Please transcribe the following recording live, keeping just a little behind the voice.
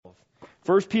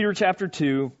1 Peter chapter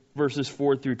 2, verses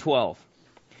 4 through 12.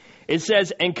 It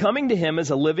says, "And coming to him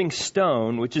as a living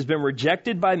stone, which has been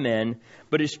rejected by men,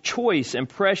 but is choice and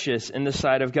precious in the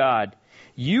sight of God.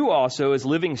 You also, as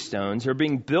living stones, are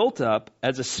being built up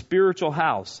as a spiritual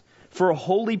house for a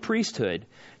holy priesthood,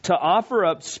 to offer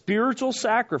up spiritual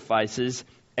sacrifices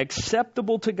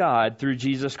acceptable to God through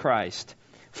Jesus Christ.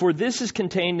 For this is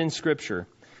contained in Scripture.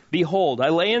 Behold, I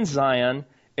lay in Zion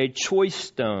a choice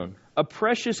stone, a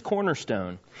precious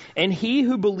cornerstone, and he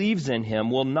who believes in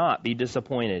him will not be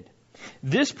disappointed.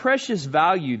 This precious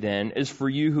value, then, is for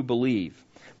you who believe.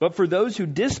 But for those who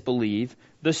disbelieve,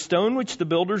 the stone which the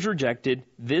builders rejected,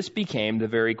 this became the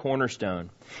very cornerstone,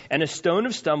 and a stone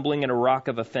of stumbling and a rock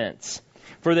of offense.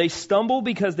 For they stumble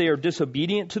because they are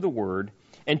disobedient to the word,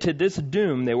 and to this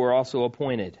doom they were also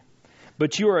appointed.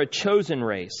 But you are a chosen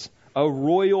race, a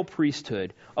royal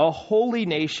priesthood, a holy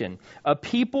nation, a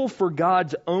people for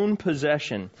God's own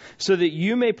possession, so that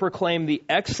you may proclaim the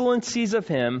excellencies of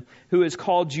him who has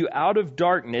called you out of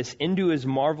darkness into his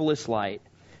marvelous light.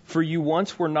 For you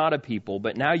once were not a people,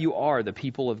 but now you are the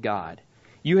people of God.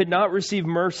 You had not received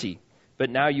mercy, but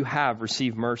now you have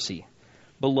received mercy.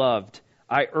 Beloved,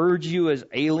 I urge you as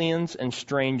aliens and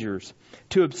strangers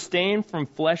to abstain from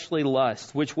fleshly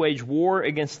lusts, which wage war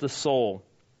against the soul.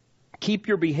 Keep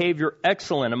your behavior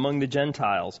excellent among the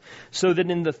Gentiles, so that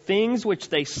in the things which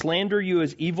they slander you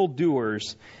as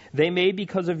evildoers, they may,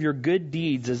 because of your good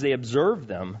deeds as they observe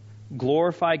them,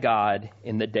 glorify God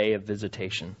in the day of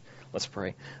visitation." Let's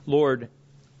pray. Lord,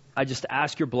 I just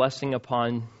ask your blessing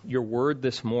upon your word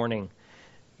this morning.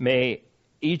 May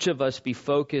each of us be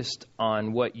focused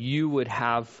on what you would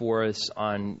have for us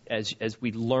on as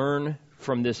we learn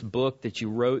from this book that you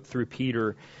wrote through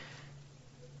Peter,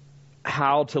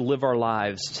 how to live our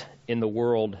lives in the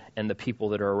world and the people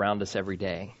that are around us every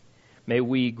day. May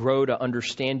we grow to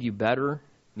understand you better.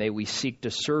 May we seek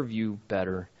to serve you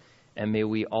better. And may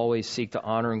we always seek to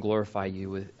honor and glorify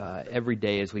you every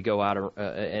day as we go out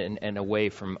and away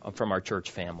from our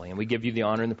church family. And we give you the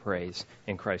honor and the praise.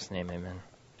 In Christ's name,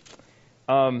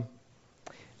 amen.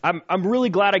 I'm really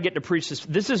glad I get to preach this.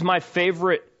 This is my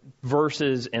favorite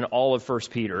verses in all of 1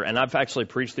 Peter. And I've actually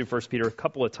preached through 1 Peter a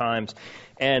couple of times.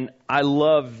 And I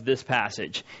love this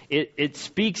passage. It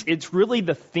speaks, it's really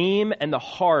the theme and the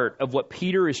heart of what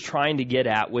Peter is trying to get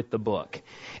at with the book.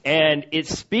 And it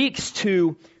speaks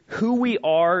to who we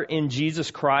are in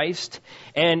Jesus Christ.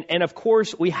 And of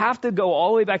course, we have to go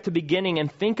all the way back to the beginning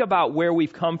and think about where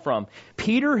we've come from.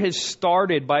 Peter has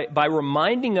started by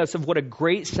reminding us of what a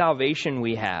great salvation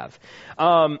we have.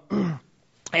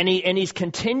 And he's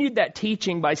continued that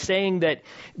teaching by saying that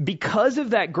because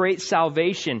of that great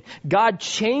salvation, God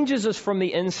changes us from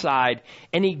the inside,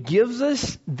 and he gives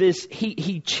us this,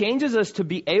 he changes us to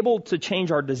be able to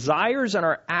change our desires and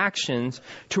our actions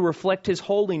to reflect his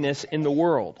holiness in the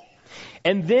world.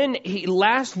 And then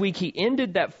last week he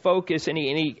ended that focus, and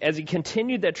he as he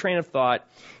continued that train of thought,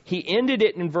 he ended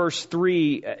it in verse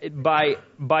 3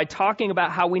 by talking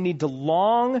about how we need to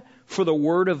long for the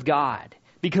Word of God,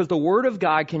 because the Word of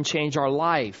God can change our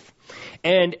life.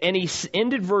 And he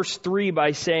ended verse 3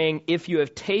 by saying, if you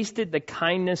have tasted the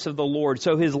kindness of the Lord.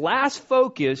 So his last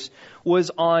focus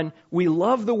was on, we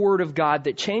love the Word of God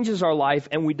that changes our life,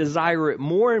 and we desire it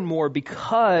more and more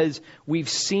because we've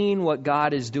seen what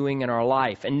God is doing in our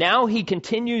life. And now he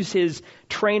continues his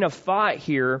train of thought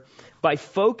here by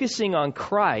focusing on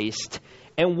Christ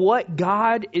and what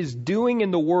God is doing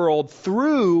in the world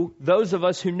through those of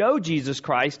us who know Jesus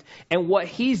Christ, and what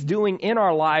he's doing in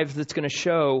our lives that's going to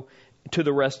show to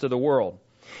the rest of the world.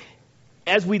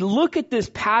 As we look at this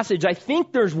passage, I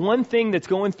think there's one thing that's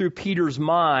going through Peter's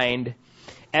mind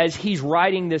as he's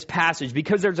writing this passage,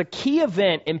 because there's a key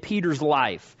event in Peter's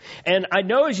life. And I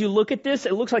know as you look at this,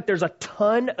 it looks like there's a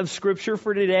ton of scripture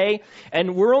for today,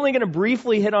 and we're only going to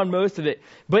briefly hit on most of it.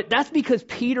 But that's because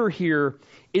Peter here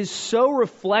is so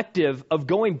reflective of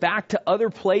going back to other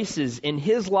places in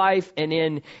his life and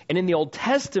in the Old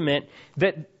Testament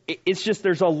that it's just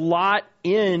there's a lot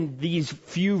in these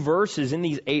few verses, in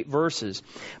these 8 verses.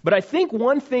 But I think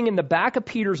one thing in the back of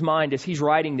Peter's mind as he's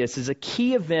writing this is a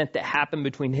key event that happened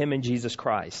between him and Jesus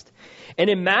Christ. And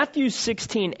in Matthew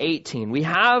 16:18, we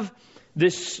have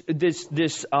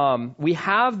we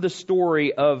have the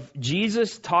story of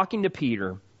Jesus talking to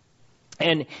Peter.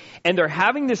 And they're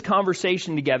having this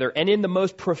conversation together. And in the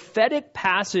most prophetic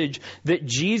passage that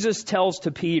Jesus tells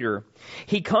to Peter,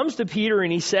 he comes to Peter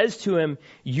and he says to him,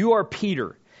 "You are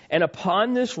Peter, and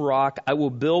upon this rock I will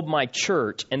build my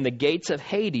church, and the gates of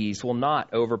Hades will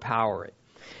not overpower it."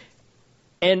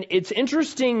 And it's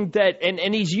interesting that,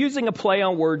 and he's using a play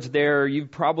on words there.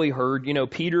 You've probably heard,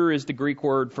 Peter is the Greek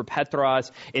word for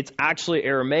Petros. It's actually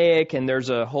Aramaic, and there's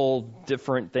a whole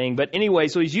different thing. But anyway,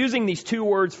 so he's using these two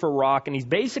words for rock, and he's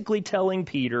basically telling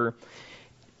Peter,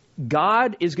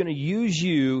 God is going to use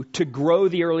you to grow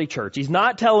the early church. He's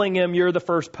not telling him you're the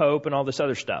first pope and all this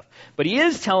other stuff. But he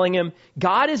is telling him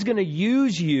God is going to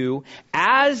use you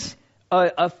as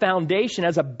a foundation,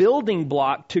 as a building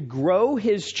block to grow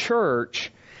his church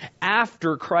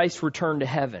after Christ returned to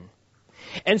heaven.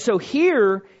 And so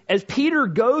here, as Peter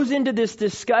goes into this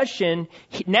discussion,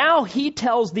 now he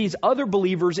tells these other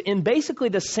believers in basically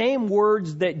the same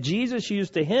words that Jesus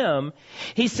used to him.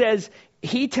 He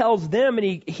tells them,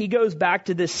 and he goes back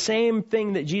to this same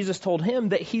thing that Jesus told him,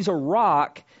 that he's a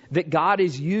rock that God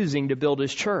is using to build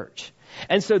his church.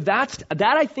 And so that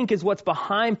I think is what's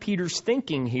behind Peter's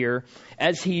thinking here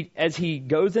as he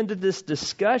goes into this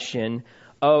discussion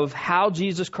of how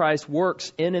Jesus Christ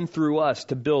works in and through us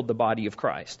to build the body of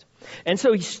Christ. And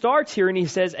so he starts here and he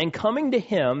says, and coming to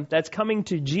him, that's coming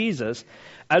to Jesus,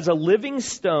 as a living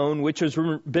stone which has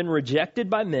been rejected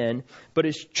by men, but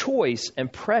is choice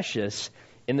and precious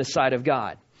in the sight of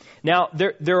God. Now,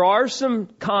 there are some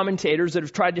commentators that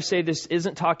have tried to say this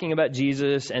isn't talking about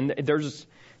Jesus, and there's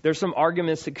some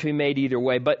arguments that could be made either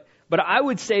way. But I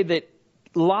would say that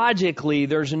logically,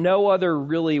 there's no other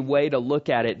really way to look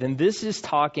at it than this is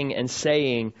talking and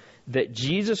saying that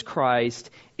Jesus Christ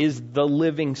is the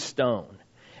living stone.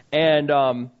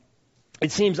 And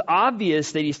it seems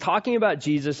obvious that he's talking about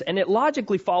Jesus, and it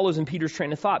logically follows in Peter's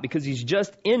train of thought, because he's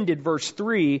just ended verse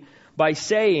 3 by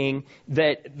saying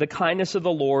that the kindness of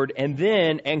the Lord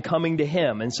and coming to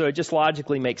him. And so it just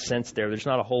logically makes sense there. There's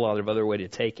not a whole lot of other way to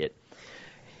take it.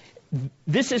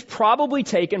 This is probably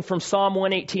taken from Psalm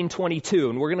 118:22,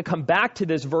 and we're going to come back to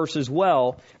this verse as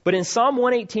well. But in Psalm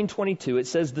 118:22, it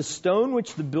says, "The stone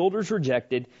which the builders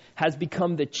rejected has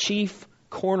become the chief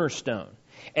cornerstone."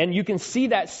 And you can see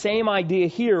that same idea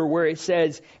here where it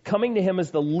says, coming to him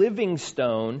as the living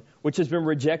stone, which has been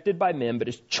rejected by men, but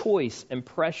is choice and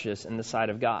precious in the sight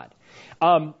of God.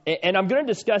 And I'm going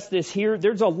to discuss this here.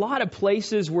 There's a lot of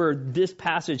places where this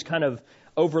passage kind of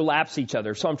overlaps each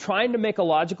other. So I'm trying to make a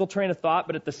logical train of thought,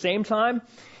 but at the same time,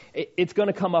 it's going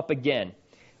to come up again.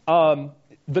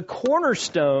 The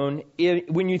cornerstone,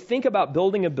 when you think about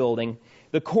building a building,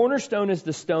 the cornerstone is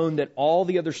the stone that all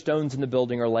the other stones in the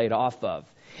building are laid off of.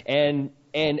 And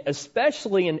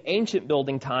especially in ancient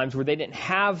building times where they didn't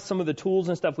have some of the tools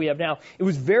and stuff we have now, it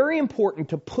was very important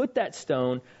to put that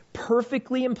stone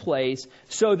perfectly in place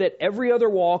so that every other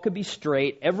wall could be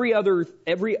straight, every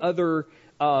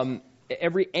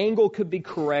angle could be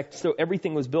correct, so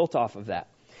everything was built off of that.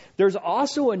 There's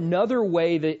also another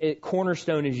way that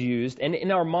cornerstone is used, and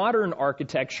in our modern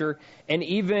architecture, and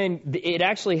even it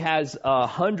actually has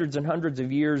hundreds and hundreds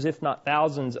of years, if not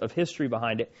thousands, of history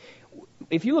behind it.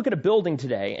 If you look at a building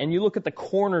today, and you look at the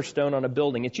cornerstone on a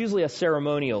building, it's usually a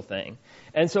ceremonial thing.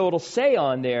 And so it'll say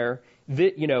on there,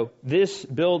 this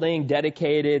building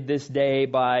dedicated this day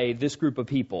by this group of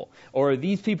people, or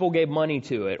these people gave money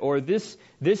to it, or this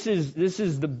is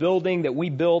the building that we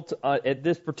built at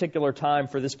this particular time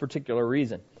for this particular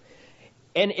reason.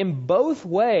 And in both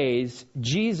ways,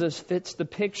 Jesus fits the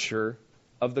picture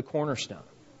of the cornerstone.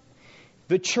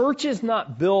 The church is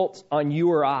not built on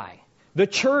you or I. The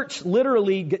church,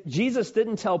 literally, Jesus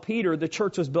didn't tell Peter the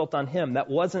church was built on him. That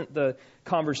wasn't the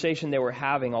conversation they were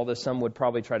having, although some would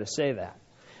probably try to say that.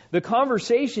 The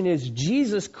conversation is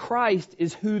Jesus Christ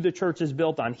is who the church is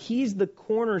built on. He's the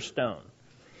cornerstone.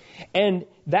 And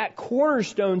that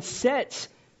cornerstone sets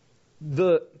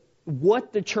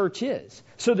what the church is.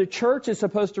 So the church is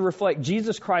supposed to reflect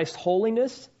Jesus Christ's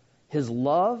holiness, his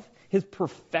love, his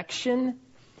perfection.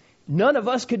 None of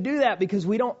us could do that because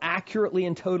we don't accurately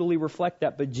and totally reflect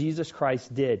that, but Jesus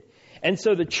Christ did. And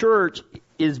so the church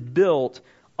is built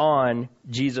on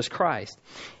Jesus Christ.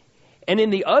 And in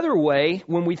the other way,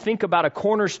 when we think about a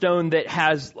cornerstone that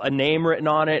has a name written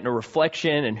on it and a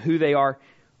reflection and who they are,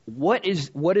 what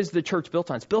is the church built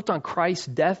on? It's built on Christ's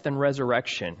death and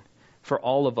resurrection for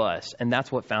all of us, and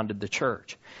that's what founded the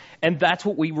church. And that's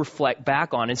what we reflect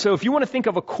back on. And so if you want to think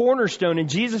of a cornerstone and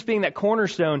Jesus being that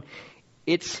cornerstone,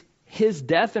 it's his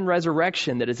death and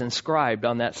resurrection that is inscribed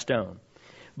on that stone.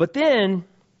 But then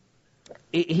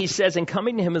he says, and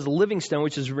coming to him as a living stone,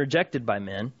 which is rejected by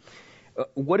men.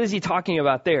 What is he talking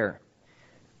about there?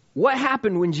 What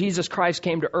happened when Jesus Christ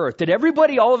came to earth? Did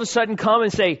everybody all of a sudden come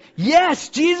and say, yes,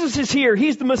 Jesus is here.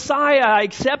 He's the Messiah. I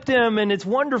accept him and it's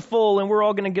wonderful and we're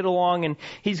all going to get along and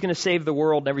he's going to save the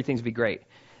world and everything's be great.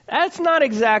 That's not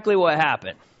exactly what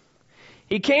happened.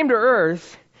 He came to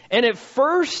earth And at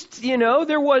first, he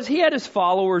had his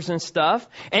followers and stuff,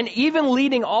 and even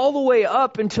leading all the way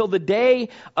up until the day,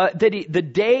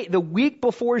 the week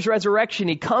before his resurrection,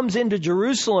 he comes into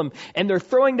Jerusalem, and they're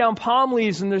throwing down palm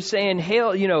leaves, and they're saying,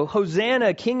 "Hail,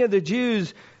 Hosanna, King of the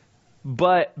Jews."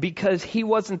 But because he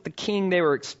wasn't the king they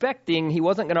were expecting, he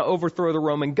wasn't going to overthrow the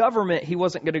Roman government, he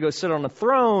wasn't going to go sit on a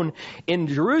throne in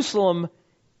Jerusalem,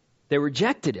 they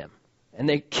rejected him. And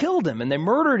they killed him, and they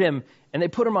murdered him, and they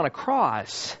put him on a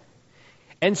cross.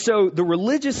 And so the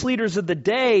religious leaders of the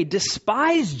day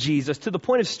despised Jesus to the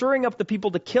point of stirring up the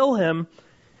people to kill him.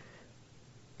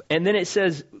 And then it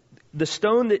says, the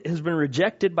stone that has been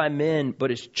rejected by men,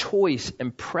 but is choice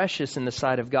and precious in the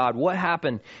sight of God. What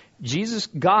happened?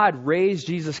 God raised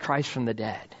Jesus Christ from the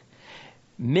dead.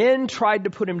 Men tried to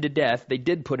put him to death. They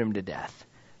did put him to death.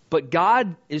 But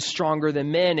God is stronger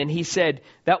than men. And he said,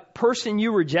 that person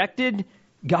you rejected,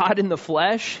 God in the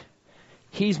flesh,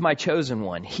 he's my chosen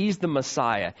one. He's the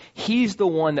Messiah. He's the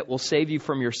one that will save you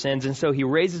from your sins. And so he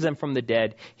raises him from the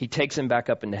dead. He takes him back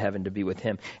up into heaven to be with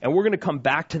him. And we're going to come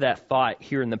back to that thought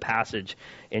here in the passage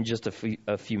in just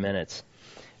a few minutes.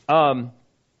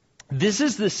 This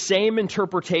is the same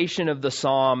interpretation of the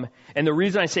psalm. And the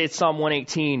reason I say it's Psalm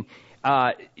 118,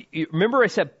 remember I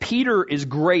said Peter is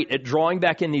great at drawing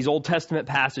back in these Old Testament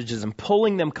passages and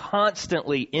pulling them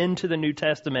constantly into the New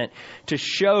Testament to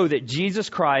show that Jesus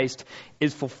Christ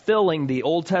is fulfilling the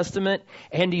Old Testament,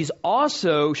 and he's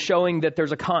also showing that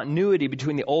there's a continuity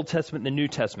between the Old Testament and the New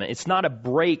Testament. It's not a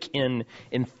break in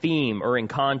theme or in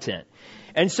content.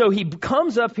 And so he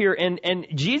comes up here, and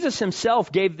Jesus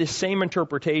himself gave this same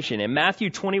interpretation in Matthew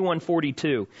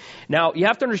 21:42. Now, you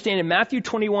have to understand, in Matthew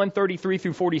 21:33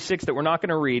 through 46 that we're not going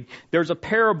to read, there's a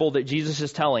parable that Jesus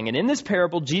is telling. And in this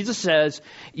parable, Jesus says,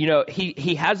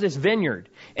 he has this vineyard.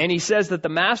 And he says that the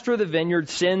master of the vineyard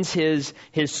sends his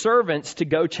servants to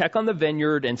go check on the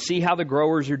vineyard and see how the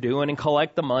growers are doing and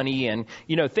collect the money and,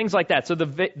 things like that. So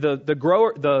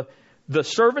the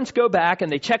servants go back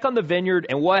and they check on the vineyard,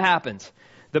 and what happens?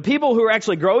 The people who are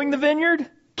actually growing the vineyard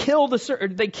kill the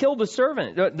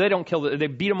servant. They don't kill they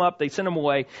beat them up, they send them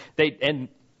away.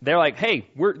 They're like, "Hey,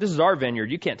 this is our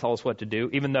vineyard. You can't tell us what to do,"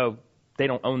 even though they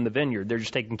don't own the vineyard. They're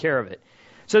just taking care of it.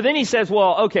 So then he says,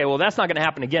 that's not going to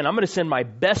happen again. I'm going to send my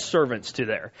best servants to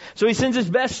there. So he sends his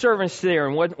best servants to there,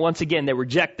 and once again, they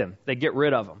reject them. They get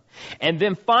rid of them. And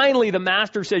then finally, the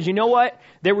master says, you know what?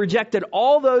 They rejected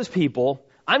all those people.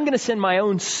 I'm going to send my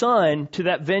own son to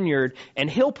that vineyard, and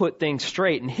he'll put things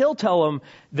straight, and he'll tell them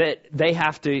that they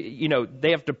have to,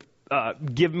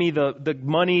 give me the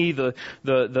money,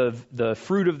 the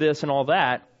fruit of this, and all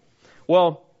that.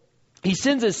 Well, he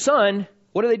sends his son.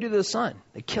 What do they do to the son?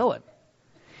 They kill him.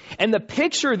 And the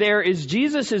picture there is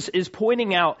Jesus is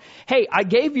pointing out, hey, I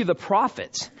gave you the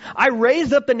prophets. I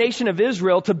raised up the nation of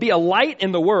Israel to be a light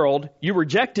in the world. You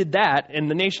rejected that,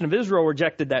 and the nation of Israel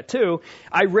rejected that too.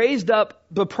 I raised up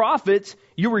the prophets.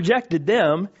 You rejected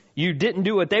them. You didn't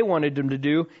do what they wanted them to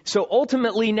do. So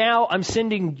ultimately now I'm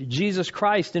sending Jesus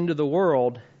Christ into the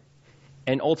world,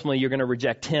 and ultimately you're going to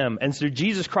reject him. And so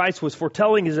Jesus Christ was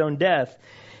foretelling his own death.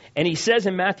 And he says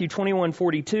in Matthew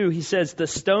 21:42, he says, the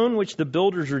stone which the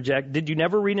builders reject, did you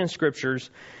never read in scriptures,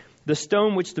 the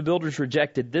stone which the builders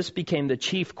rejected, this became the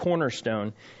chief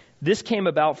cornerstone. This came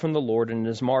about from the Lord and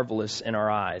is marvelous in our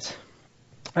eyes.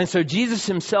 And so Jesus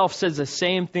himself says the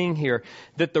same thing here,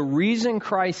 that the reason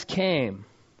Christ came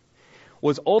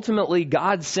was ultimately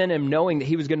God sent him knowing that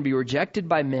he was going to be rejected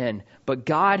by men, but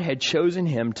God had chosen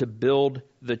him to build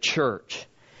the church.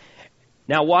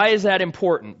 Now, why is that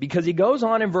important? Because he goes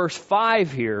on in verse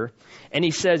 5 here, and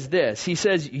he says this. He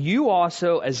says, you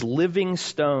also as living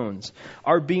stones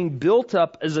are being built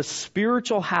up as a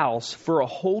spiritual house for a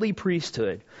holy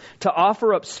priesthood to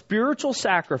offer up spiritual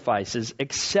sacrifices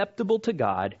acceptable to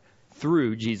God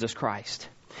through Jesus Christ.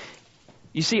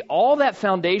 You see, all that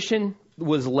foundation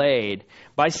was laid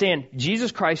by saying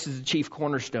Jesus Christ is the chief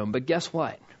cornerstone. But guess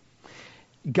what?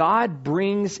 God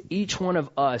brings each one of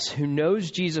us who knows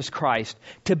Jesus Christ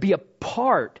to be a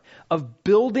part of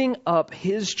building up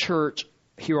his church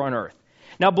here on earth.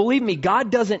 Now, believe me,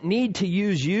 God doesn't need to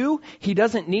use you. He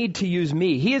doesn't need to use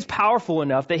me. He is powerful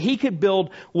enough that he could build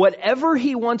whatever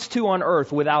he wants to on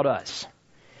earth without us.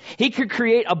 He could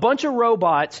create a bunch of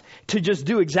robots to just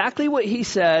do exactly what he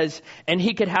says, and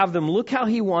he could have them look how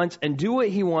he wants and do what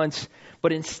he wants.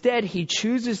 But instead, he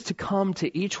chooses to come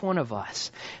to each one of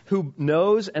us who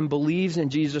knows and believes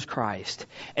in Jesus Christ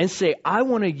and say, I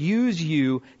want to use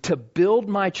you to build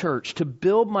my church, to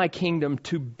build my kingdom,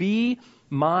 to be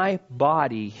my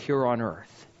body here on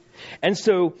earth. And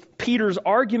so Peter's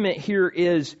argument here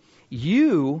is,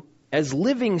 you as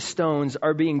living stones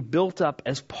are being built up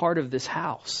as part of this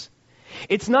house.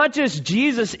 It's not just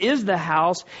Jesus is the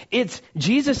house, it's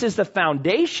Jesus is the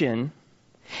foundation,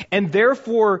 and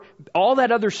therefore all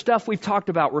that other stuff we've talked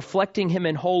about, reflecting Him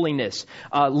in holiness,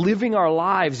 living our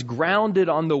lives grounded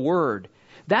on the Word,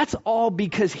 that's all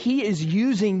because He is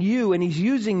using you and He's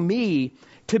using me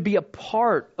to be a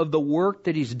part of the work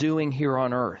that He's doing here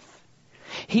on earth.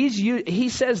 He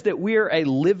says that we're a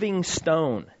living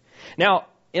stone. Now,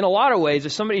 in a lot of ways,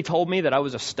 if somebody told me that I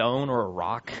was a stone or a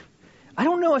rock, I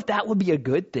don't know if that would be a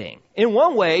good thing. In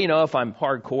one way, if I'm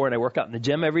hardcore and I work out in the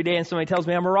gym every day and somebody tells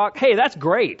me I'm a rock, hey, that's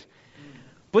great.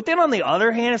 But then on the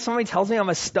other hand, if somebody tells me I'm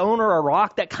a stone or a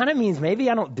rock, that kind of means maybe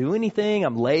I don't do anything,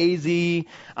 I'm lazy,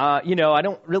 I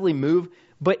don't really move.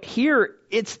 But here,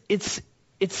 it's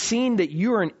seen that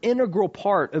you're an integral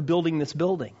part of building this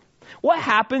building. What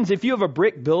happens if you have a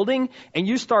brick building and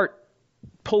you start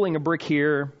pulling a brick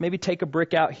here, maybe take a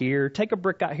brick out here, take a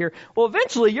brick out here? Well,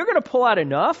 eventually you're going to pull out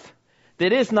enough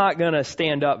that it's not going to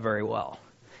stand up very well.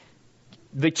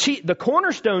 The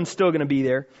cornerstone's still going to be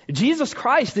there. Jesus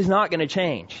Christ is not going to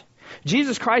change.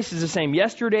 Jesus Christ is the same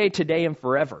yesterday, today, and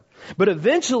forever. But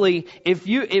eventually,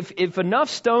 if enough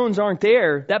stones aren't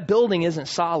there, that building isn't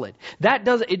solid.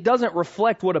 It doesn't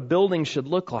reflect what a building should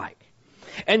look like.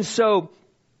 And so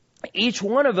each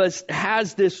one of us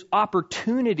has this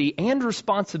opportunity and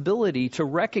responsibility to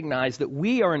recognize that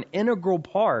we are an integral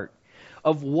part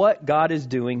of what God is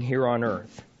doing here on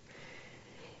earth.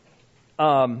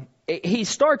 He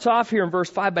starts off here in verse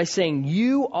 5 by saying,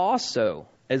 you also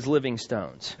as living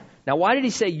stones. Now, why did he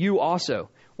say you also?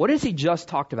 What has he just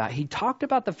talked about? He talked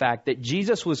about the fact that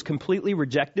Jesus was completely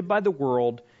rejected by the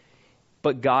world,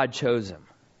 but God chose him.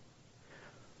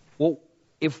 Well,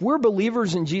 if we're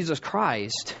believers in Jesus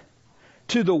Christ,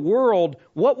 to the world,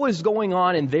 what was going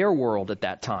on in their world at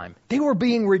that time? They were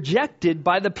being rejected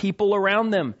by the people around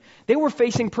them. They were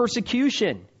facing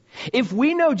persecution. If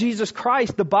we know Jesus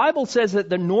Christ, the Bible says that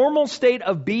the normal state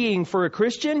of being for a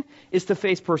Christian is to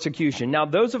face persecution. Now,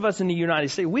 those of us in the United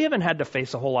States, we haven't had to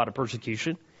face a whole lot of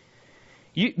persecution.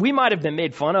 We might have been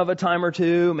made fun of a time or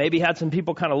two, maybe had some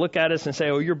people kind of look at us and say,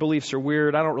 oh, your beliefs are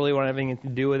weird, I don't really want to have anything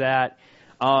to do with that.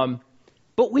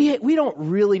 But we don't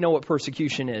really know what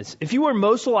persecution is. If you were in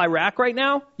Mosul, Iraq right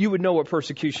now, you would know what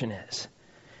persecution is.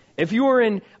 If you were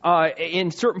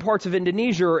in certain parts of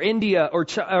Indonesia or India or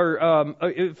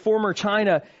former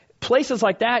China, places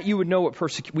like that, we would know what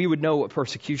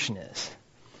persecution is.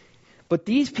 But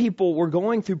these people were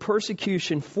going through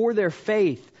persecution for their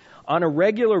faith on a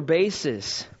regular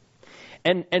basis.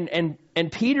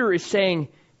 And Peter is saying,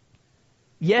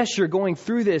 yes, you're going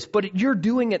through this, but you're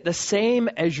doing it the same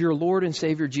as your Lord and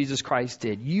Savior Jesus Christ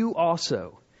did. You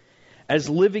also, as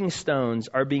living stones,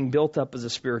 are being built up as a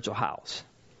spiritual house.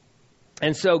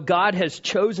 And so God has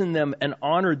chosen them and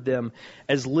honored them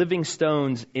as living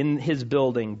stones in His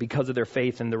building because of their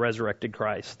faith in the resurrected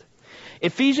Christ.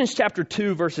 Ephesians chapter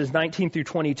 2, verses 19 through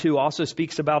 22 also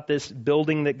speaks about this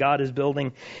building that God is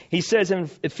building. He says in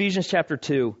Ephesians chapter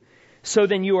 2, so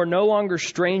then you are no longer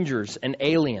strangers and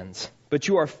aliens, but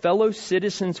you are fellow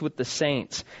citizens with the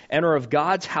saints and are of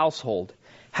God's household,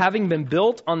 having been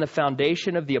built on the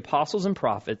foundation of the apostles and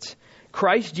prophets,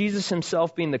 Christ Jesus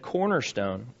Himself being the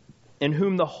cornerstone, in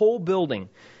whom the whole building,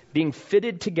 being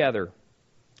fitted together,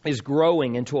 is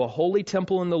growing into a holy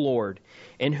temple in the Lord,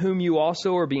 in whom you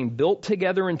also are being built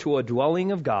together into a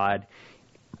dwelling of God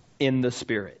in the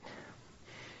Spirit.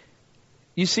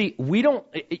 You see, we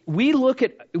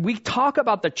talk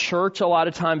about the church a lot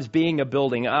of times being a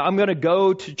building. I'm going to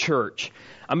go to church.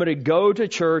 I'm going to go to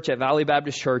church at Valley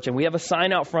Baptist Church, and we have a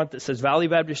sign out front that says Valley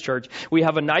Baptist Church. We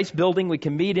have a nice building we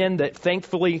can meet in that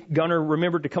thankfully Gunnar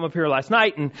remembered to come up here last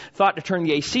night and thought to turn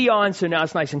the AC on, so now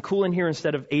it's nice and cool in here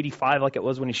instead of 85 like it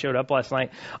was when he showed up last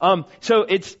night. So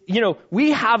it's,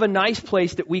 we have a nice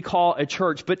place that we call a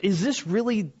church, but is this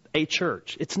really a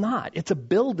church? It's not. It's a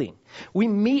building. We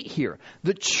meet here.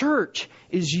 The church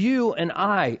is you and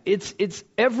I. It's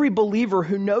every believer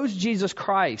who knows Jesus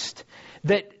Christ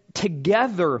that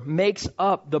together makes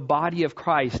up the body of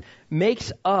Christ,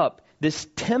 makes up this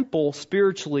temple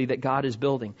spiritually that God is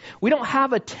building. We don't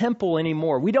have a temple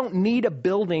anymore. We don't need a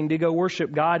building to go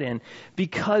worship God in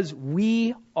because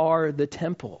we are the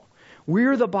temple.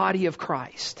 We're the body of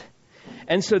Christ.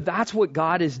 And so that's what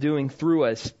God is doing through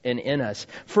us and in us.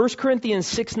 1 Corinthians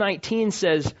 6:19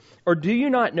 says, or do you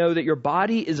not know that your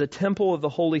body is a temple of the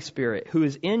Holy Spirit who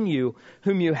is in you,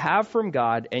 whom you have from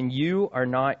God, and you are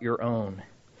not your own?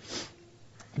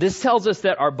 This tells us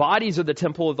that our bodies are the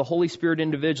temple of the Holy Spirit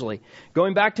individually.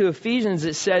 Going back to Ephesians,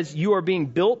 it says you are being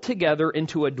built together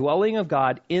into a dwelling of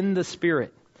God in the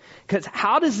Spirit. Because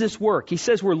how does this work? He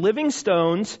says we're living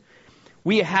stones.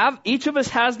 Each of us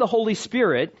has the Holy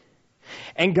Spirit,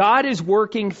 and God is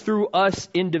working through us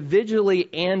individually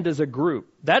and as a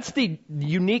group. That's the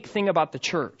unique thing about the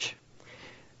church.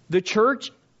 The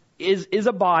church is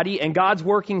a body, and God's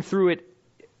working through it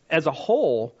as a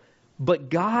whole, but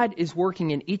God is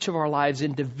working in each of our lives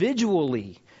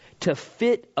individually to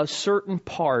fit a certain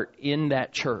part in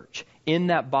that church, in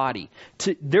that body.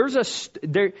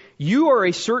 You are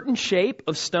a certain shape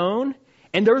of stone,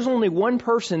 and there's only one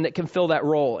person that can fill that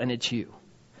role, and it's you.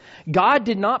 God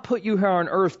did not put you here on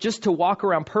earth just to walk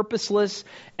around purposeless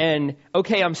and,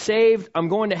 okay, I'm saved, I'm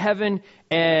going to heaven,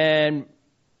 and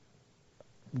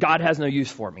God has no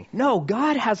use for me. No,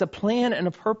 God has a plan and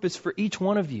a purpose for each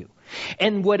one of you.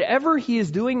 And whatever He is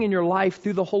doing in your life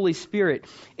through the Holy Spirit,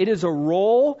 it is a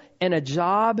role and a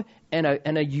job and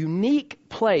a unique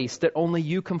place that only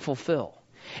you can fulfill.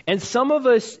 And some of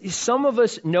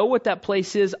us know what that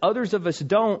place is, others of us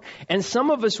don't, and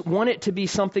some of us want it to be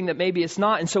something that maybe it's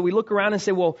not. And so we look around and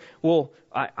say, well,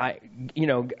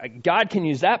 God can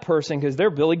use that person because they're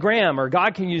Billy Graham, or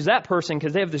God can use that person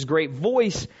because they have this great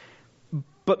voice.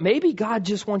 But maybe God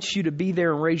just wants you to be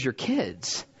there and raise your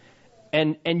kids.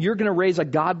 And you're going to raise a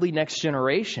godly next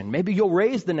generation. Maybe you'll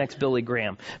raise the next Billy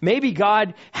Graham. Maybe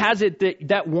God has it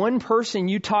that one person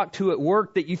you talk to at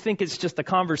work that you think it's just a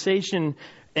conversation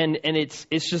and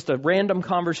it's just a random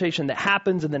conversation that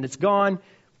happens and then it's gone.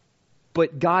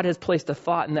 But God has placed a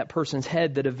thought in that person's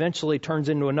head that eventually turns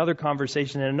into another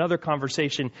conversation and another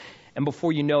conversation. And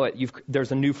before you know it,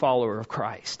 there's a new follower of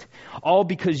Christ. All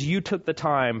because you took the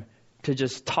time to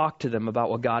just talk to them about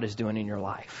what God is doing in your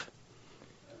life.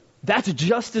 That's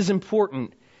just as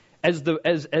important as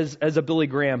a Billy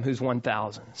Graham who's won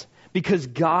thousands. Because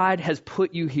God has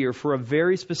put you here for a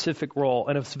very specific role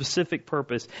and a specific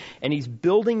purpose, and He's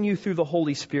building you through the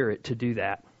Holy Spirit to do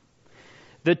that.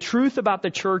 The truth about the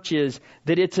church is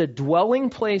that it's a dwelling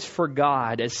place for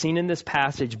God, as seen in this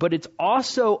passage, but it's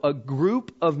also a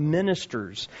group of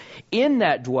ministers in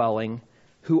that dwelling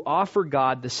who offer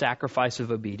God the sacrifice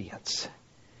of obedience.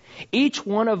 Each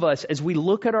one of us, as we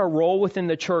look at our role within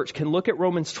the church, can look at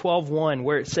Romans 12:1,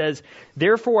 where it says,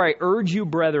 "Therefore I urge you,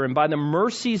 brethren, by the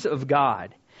mercies of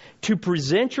God, to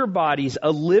present your bodies a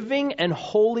living and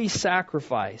holy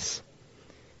sacrifice,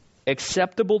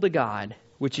 acceptable to God,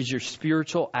 which is your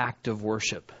spiritual act of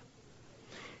worship."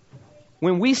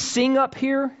 When we sing up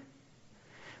here,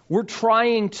 we're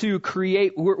trying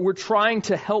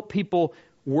to help people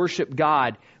worship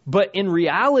God. But in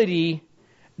reality,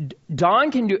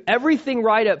 Don can do everything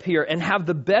right up here and have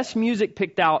the best music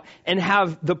picked out and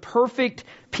have the perfect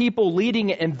people leading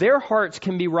it, and their hearts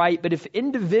can be right. But if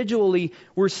individually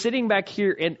we're sitting back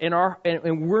here and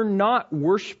we're not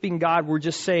worshiping God, we're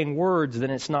just saying words,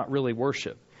 then it's not really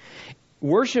worship.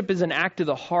 Worship is an act of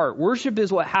the heart. Worship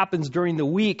is what happens during the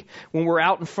week when we're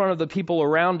out in front of the people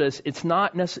around us. It's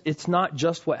not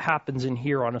just what happens in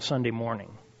here on a Sunday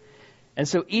morning. And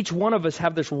so each one of us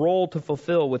have this role to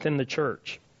fulfill within the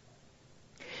church.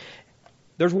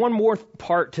 There's one more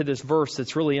part to this verse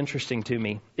that's really interesting to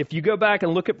me. If you go back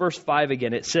and look at verse 5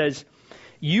 again, it says,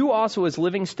 "You also as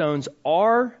living stones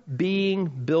are being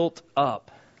built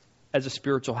up as a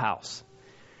spiritual house."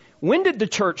 When did the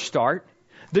church start?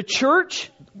 The church,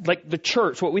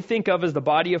 what we think of as the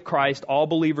body of Christ, all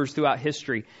believers throughout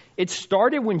history, it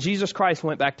started when Jesus Christ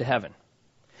went back to heaven.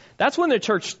 That's when the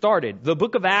church started. The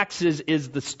book of Acts is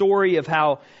the story of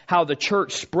how the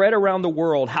church spread around the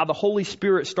world, how the Holy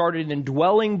Spirit started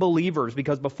indwelling believers,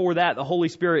 because before that, the Holy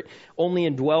Spirit only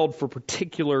indwelled for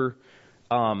particular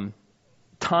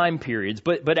time periods.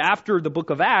 But after the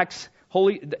book of Acts,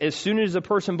 as soon as a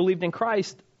person believed in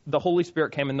Christ, the Holy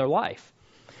Spirit came in their life.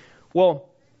 Well,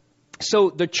 so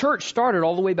the church started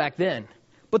all the way back then.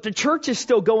 But the church is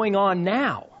still going on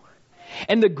now.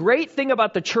 And the great thing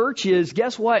about the church is,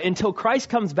 guess what? Until Christ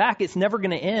comes back, it's never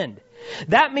going to end.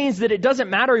 That means that it doesn't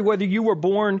matter whether you were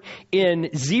born in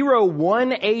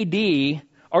 01 AD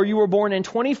or you were born in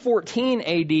 2014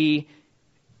 AD,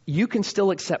 you can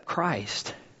still accept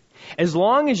Christ. As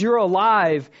long as you're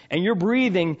alive and you're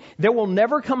breathing, there will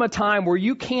never come a time where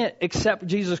you can't accept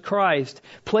Jesus Christ,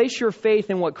 place your faith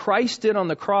in what Christ did on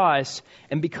the cross,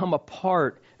 and become a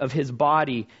part of His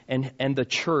body and the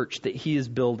church that He is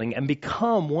building, and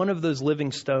become one of those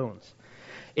living stones.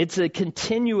 It's a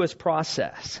continuous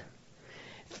process.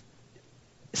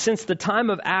 Since the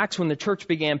time of Acts, when the church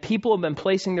began, people have been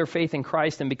placing their faith in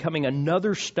Christ and becoming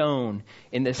another stone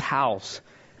in this house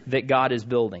that God is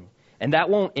building. And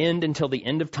that won't end until the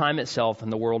end of time itself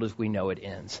and the world as we know it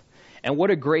ends. And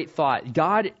what a great thought.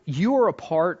 God, you are a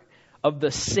part of the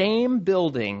same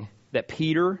building that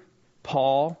Peter,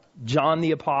 Paul, John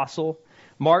the Apostle,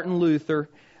 Martin Luther,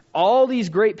 all these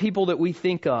great people that we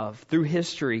think of through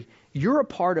history, you're a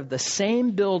part of the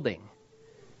same building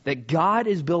that God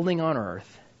is building on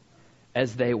earth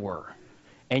as they were.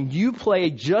 And you play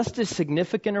just as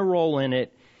significant a role in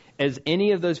it as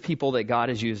any of those people that God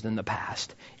has used in the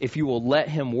past, if you will let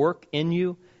him work in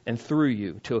you and through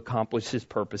you to accomplish his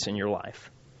purpose in your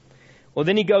life. Well,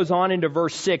 then he goes on into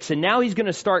verse 6, and now he's going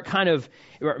to start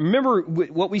remember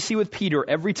what we see with Peter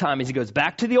every time is he goes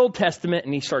back to the Old Testament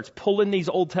and he starts pulling these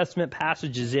Old Testament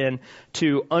passages in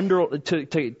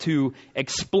to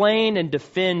explain and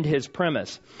defend his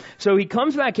premise. So he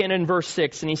comes back in verse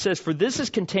 6 and he says, "For this is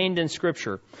contained in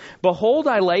Scripture. Behold,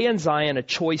 I lay in Zion a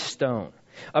choice stone,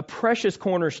 a precious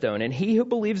cornerstone, and he who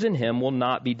believes in him will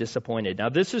not be disappointed." Now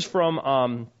this is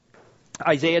from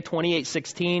Isaiah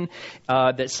 28:16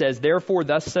 that says, "Therefore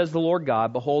thus says the Lord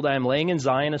God, behold, I am laying in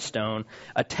Zion a stone,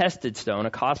 a tested stone,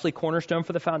 a costly cornerstone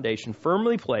for the foundation,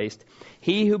 firmly placed.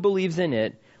 He who believes in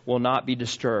it will not be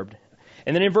disturbed."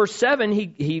 And then in verse 7,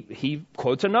 he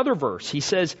quotes another verse. He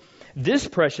says, "This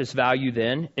precious value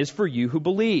then is for you who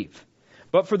believe.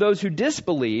 But for those who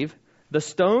disbelieve, the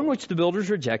stone which the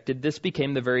builders rejected, this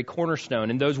became the very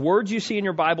cornerstone." And those words you see in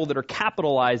your Bible that are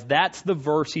capitalized, that's the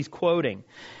verse he's quoting.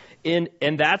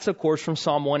 And that's, of course, from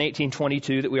Psalm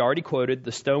 118:22 that we already quoted.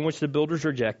 "The stone which the builders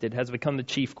rejected has become the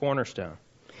chief cornerstone."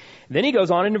 Then he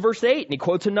goes on into verse 8, and he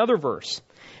quotes another verse.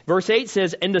 Verse 8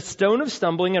 says, "And a stone of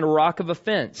stumbling and a rock of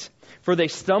offense. For they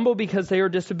stumble because they are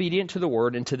disobedient to the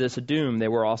word, and to this doom they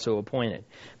were also appointed."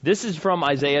 This is from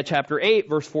Isaiah chapter 8,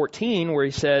 verse 14, where he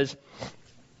says,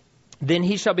 "Then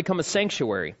he shall become a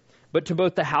sanctuary, but to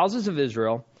both the houses of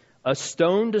Israel, a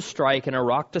stone to strike and a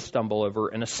rock to stumble over,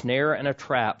 and a snare and a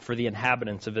trap for the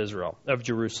inhabitants of Israel, of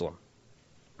Jerusalem."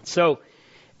 So,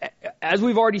 as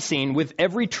we've already seen, with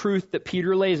every truth that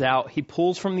Peter lays out, he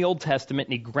pulls from the Old Testament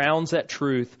and he grounds that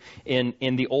truth in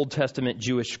the Old Testament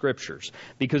Jewish scriptures,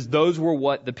 because those were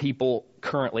what the people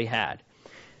currently had.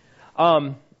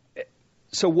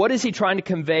 So what is he trying to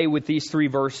convey with these three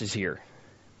verses here?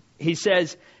 He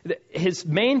says his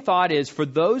main thought is, for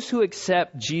those who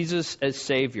accept Jesus as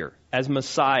Savior, as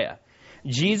Messiah,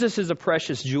 Jesus is a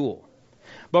precious jewel.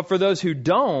 But for those who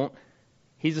don't,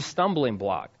 he's a stumbling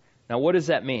block. Now, what does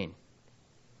that mean?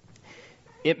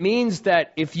 It means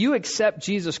that if you accept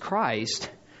Jesus Christ,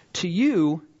 to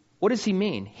you, what does he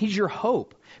mean? He's your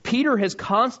hope. Peter has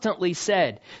constantly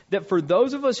said that for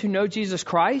those of us who know Jesus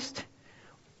Christ,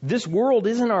 this world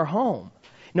isn't our home.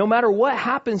 No matter what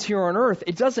happens here on earth,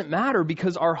 it doesn't matter,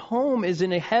 because our home is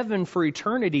in a heaven for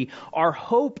eternity. Our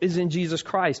hope is in Jesus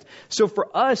Christ. So for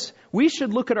us, we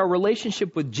should look at our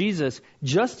relationship with Jesus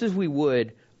just as we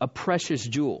would a precious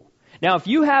jewel. Now, if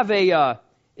you have I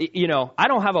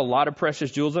don't have a lot of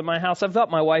precious jewels at my house. I've got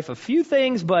my wife a few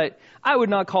things, but I would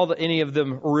not call any of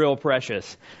them real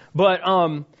precious. But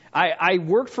I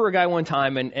worked for a guy one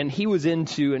time, and he was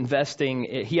into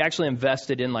investing. He actually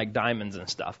invested in like diamonds and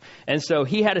stuff. And so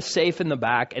he had a safe in the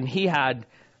back, and he had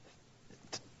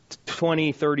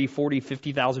 $20,000, $30,000, $40,000,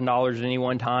 $50,000 at any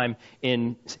one time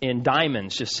in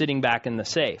diamonds just sitting back in the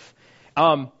safe.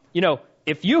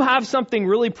 If you have something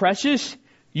really precious,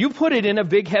 you put it in a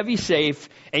big, heavy safe,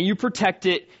 and you protect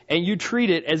it, and you treat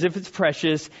it as if it's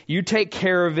precious. You take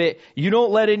care of it. You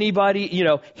don't let anybody,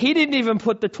 he didn't even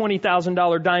put the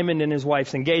 $20,000 diamond in his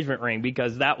wife's engagement ring,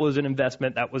 because that was an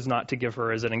investment that was not to give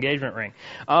her as an engagement ring.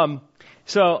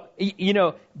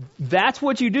 That's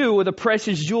what you do with a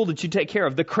precious jewel that you take care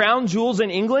of. The crown jewels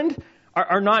in England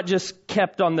are not just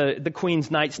kept on the Queen's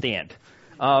nightstand.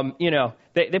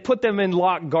 They put them in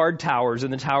locked guard towers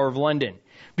in the Tower of London,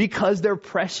 because they're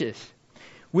precious.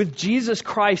 With Jesus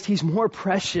Christ, he's more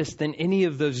precious than any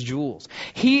of those jewels.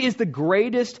 He is the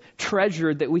greatest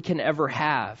treasure that we can ever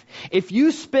have. If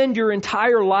you spend your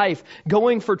entire life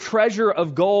going for treasure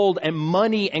of gold and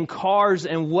money and cars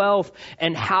and wealth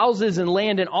and houses and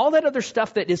land and all that other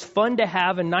stuff that is fun to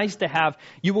have and nice to have,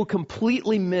 you will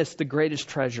completely miss the greatest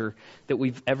treasure that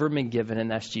we've ever been given, and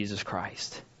that's Jesus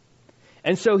Christ.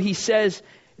 And so he says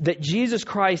that Jesus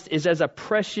Christ is as a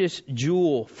precious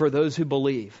jewel for those who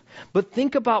believe. But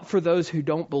think about for those who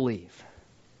don't believe.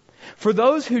 For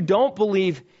those who don't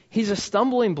believe, he's a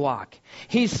stumbling block.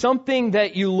 He's something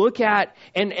that you look at,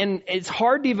 and it's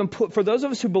hard to even put, for those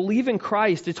of us who believe in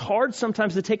Christ, it's hard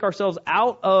sometimes to take ourselves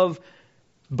out of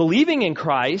believing in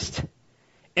Christ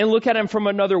and look at him from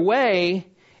another way.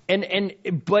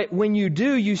 But when you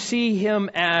do, you see him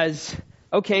as,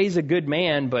 okay, he's a good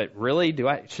man, but really,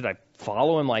 should I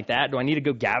follow him like that? Do I need to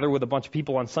go gather with a bunch of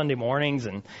people on Sunday mornings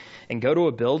and go to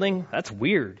a building? That's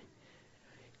weird.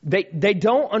 They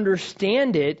don't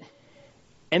understand it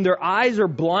And their eyes are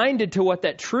blinded to what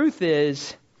that truth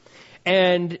is.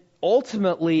 And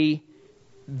ultimately,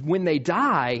 when they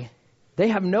die, they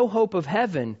have no hope of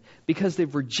heaven because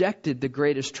they've rejected the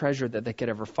greatest treasure that they could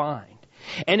ever find.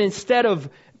 And instead of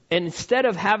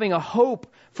having a hope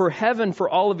for heaven for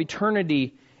all of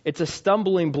eternity, it's a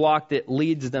stumbling block that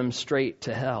leads them straight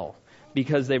to hell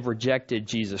because they've rejected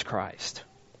Jesus Christ.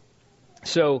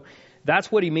 So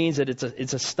that's what he means, that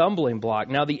it's a stumbling block.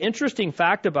 Now, the interesting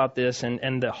fact about this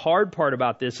and the hard part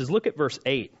about this is look at verse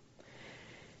 8.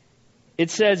 It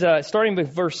says, starting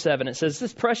with verse 7, it says,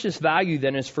 "This precious value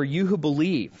then is for you who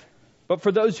believe. But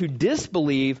for those who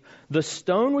disbelieve, the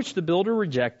stone which the builder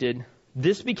rejected,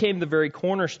 this became the very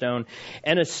cornerstone,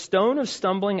 and a stone of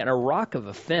stumbling and a rock of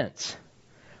offense.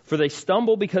 For they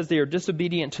stumble because they are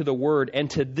disobedient to the word, and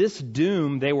to this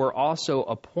doom they were also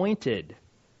appointed."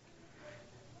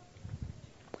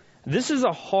 This is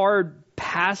a hard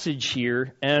passage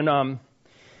here, and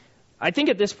I think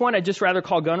at this point I'd just rather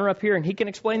call Gunnar up here and he can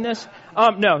explain this.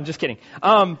 No, I'm just kidding.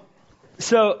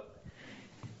 So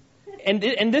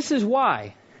this is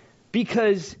why.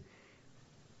 Because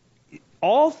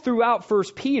all throughout 1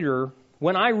 Peter,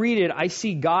 when I read it, I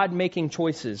see God making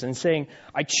choices and saying,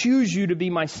 I choose you to be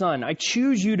my son. I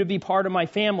choose you to be part of my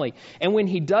family. And when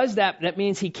he does that, that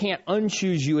means he can't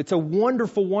unchoose you. It's a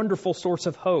wonderful, wonderful source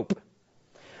of hope.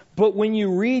 But when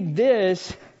you read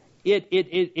this,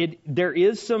 there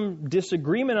is some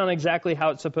disagreement on exactly how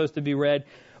it's supposed to be read.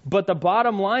 But the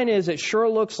bottom line is, it sure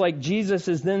looks like Jesus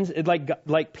is then,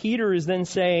 like Peter is then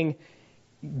saying,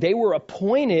 they were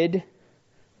appointed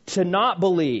to not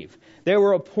believe. They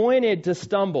were appointed to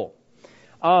stumble.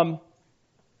 And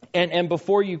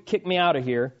before you kick me out of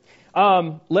here,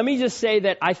 let me just say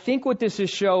that I think what this is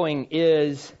showing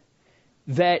is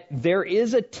that there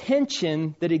is a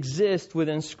tension that exists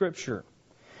within Scripture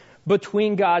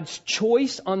between God's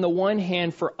choice on the one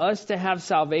hand for us to have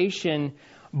salvation,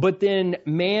 but then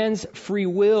man's free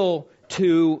will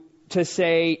to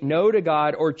say no to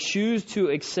God or choose to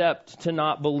accept to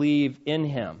not believe in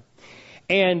Him.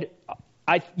 And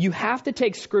you have to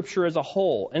take Scripture as a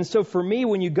whole. And so for me,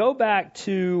 when you go back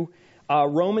to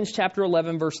Romans chapter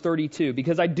 11, verse 32,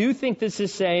 because I do think this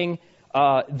is saying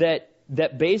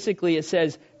that basically it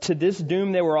says, to this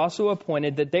doom they were also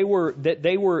appointed, that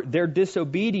their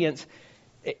disobedience,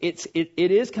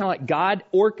 it is kind of like God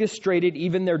orchestrated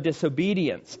even their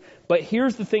disobedience. But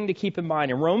here's the thing to keep in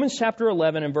mind. In Romans chapter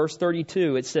 11 and verse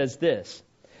 32, it says this: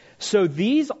 "So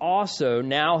these also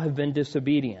now have been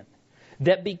disobedient,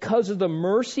 that because of the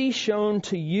mercy shown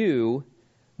to you,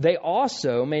 they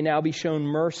also may now be shown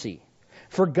mercy.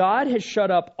 For God has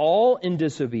shut up all in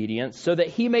disobedience, so that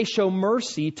He may show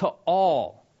mercy to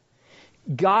all."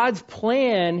 God's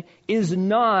plan is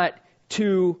not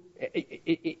to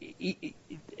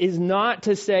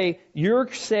say,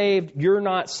 you're saved, you're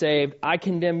not saved, I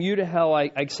condemn you to hell, I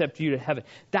accept you to heaven.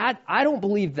 I don't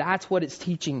believe that's what it's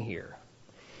teaching here.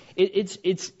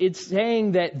 It's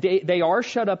saying that they are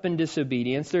shut up in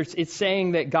disobedience. It's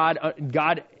saying that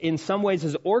God in some ways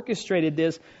has orchestrated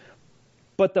this.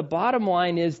 But the bottom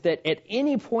line is that at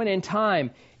any point in time,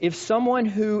 if someone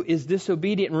who is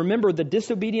disobedient, and remember the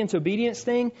disobedience-obedience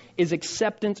thing is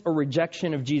acceptance or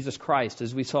rejection of Jesus Christ,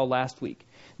 as we saw last week.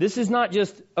 This is not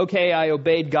just, okay, I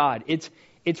obeyed God. It's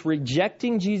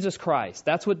rejecting Jesus Christ.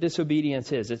 That's what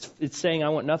disobedience is. It's saying, I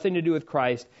want nothing to do with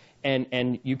Christ,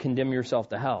 and you condemn yourself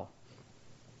to hell.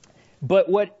 But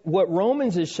what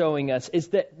Romans is showing us is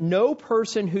that no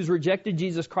person who's rejected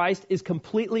Jesus Christ is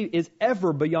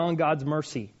ever beyond God's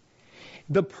mercy.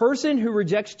 The person who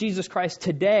rejects Jesus Christ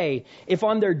today, if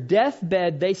on their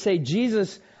deathbed they say,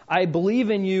 Jesus, I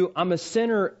believe in you, I'm a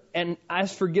sinner, and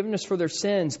ask forgiveness for their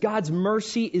sins, God's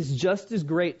mercy is just as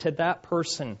great to that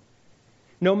person,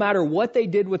 no matter what they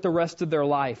did with the rest of their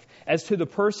life, as to the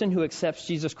person who accepts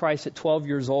Jesus Christ at 12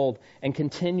 years old and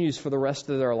continues for the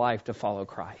rest of their life to follow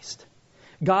Christ.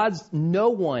 No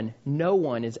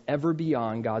one is ever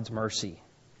beyond God's mercy.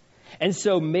 And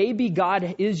so maybe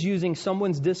God is using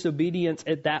someone's disobedience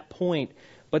at that point,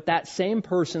 but that same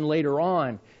person later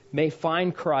on may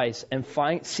find Christ and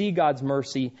see God's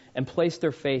mercy and place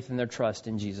their faith and their trust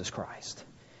in Jesus Christ.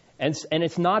 And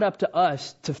it's not up to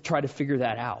us to try to figure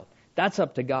that out. That's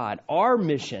up to God. Our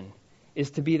mission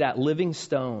is to be that living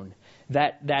stone,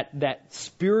 that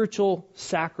spiritual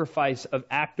sacrifice of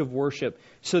act of worship,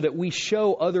 so that we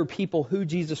show other people who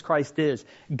Jesus Christ is.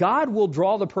 God will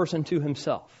draw the person to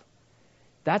Himself.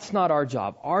 That's not our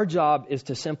job. Our job is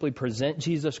to simply present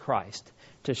Jesus Christ,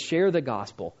 to share the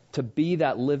gospel, to be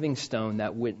that living stone,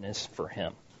 that witness for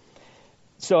Him.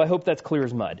 So I hope that's clear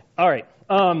as mud. All right.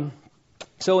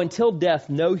 So until death,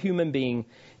 no human being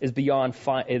is beyond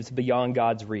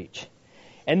God's reach.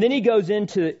 And then he goes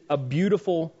into a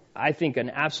beautiful, I think an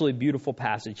absolutely beautiful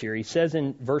passage here. He says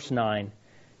in verse 9,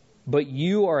 "But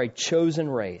you are a chosen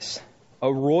race,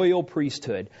 a royal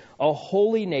priesthood, a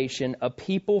holy nation, a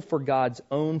people for God's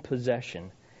own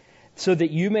possession, so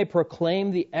that you may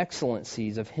proclaim the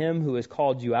excellencies of him who has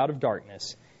called you out of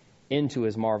darkness into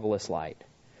his marvelous light.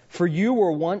 For you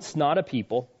were once not a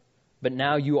people, but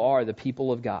now you are the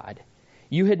people of God.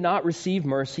 You had not received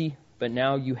mercy, but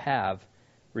now you have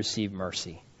received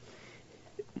mercy."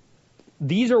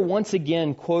 These are once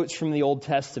again quotes from the Old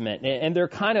Testament, and they're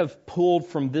kind of pulled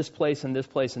from this place and this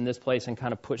place and this place and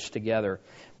kind of pushed together.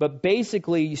 But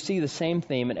basically, you see the same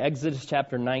theme in Exodus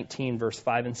chapter 19, verse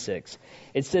 5 and 6.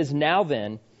 It says, "Now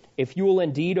then, if you will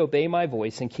indeed obey my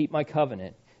voice and keep my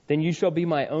covenant, then you shall be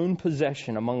my own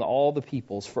possession among all the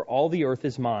peoples, for all the earth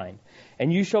is mine.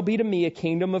 And you shall be to me a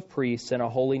kingdom of priests and a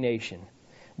holy nation.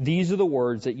 These are the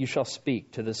words that you shall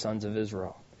speak to the sons of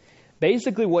Israel."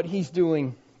 Basically, what he's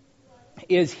doing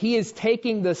is he is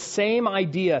taking the same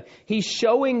idea. He's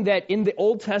showing that in the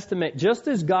Old Testament, just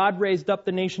as God raised up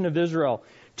the nation of Israel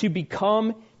to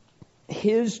become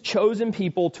his chosen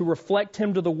people to reflect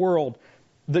him to the world,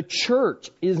 the church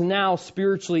is now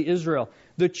spiritually Israel.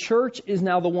 The church is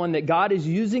now the one that God is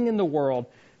using in the world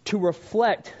to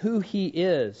reflect who he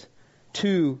is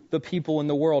to the people in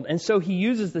the world. And so he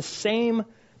uses the same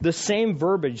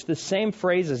verbiage, the same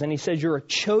phrases, and he says, "You're a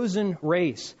chosen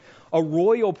race, a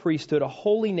royal priesthood, a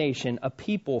holy nation, a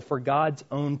people for God's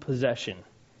own possession."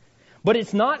 But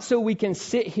it's not so we can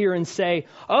sit here and say,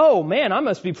 "Oh man, I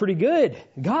must be pretty good.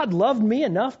 God loved me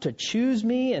enough to choose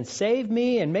me and save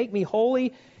me and make me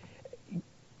holy."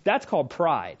 That's called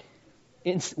pride.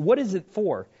 What is it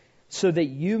for? So that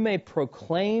you may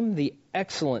proclaim the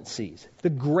excellencies,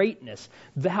 the greatness,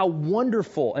 how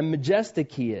wonderful and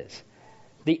majestic he is,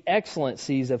 the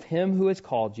excellencies of him who has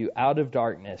called you out of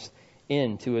darkness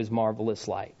into his marvelous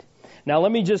light. Now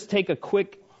let me just take a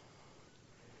quick,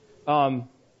 go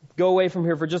away from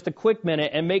here for just a quick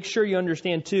minute and make sure you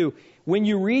understand too, when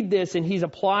you read this and he's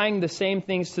applying the same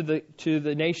things to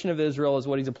the nation of Israel as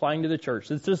what he's applying to the church,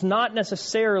 this does not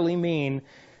necessarily mean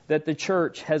that the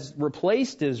church has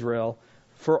replaced Israel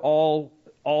for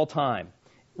all time.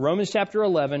 Romans chapter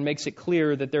 11 makes it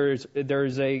clear that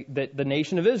that the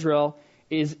nation of Israel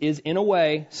is in a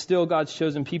way still God's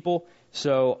chosen people.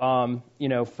 So,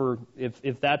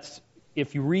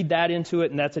 if you read that into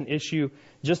it and that's an issue,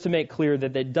 just to make clear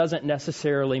that doesn't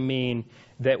necessarily mean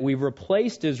that we've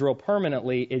replaced Israel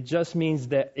permanently. It just means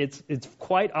that it's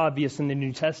quite obvious in the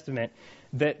New Testament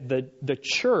that the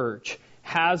church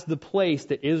has the place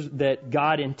that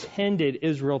God intended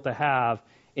Israel to have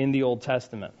in the Old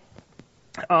Testament.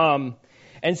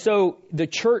 And so the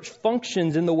church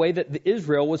functions in the way that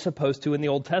Israel was supposed to in the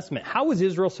Old Testament. How was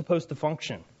Israel supposed to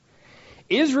function?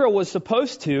 Israel was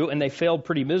supposed to, and they failed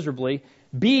pretty miserably,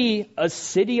 be a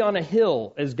city on a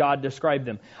hill, as God described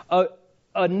them.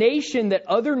 A nation that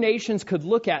other nations could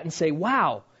look at and say,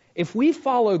 wow, if we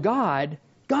follow God,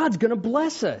 God's going to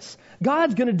bless us.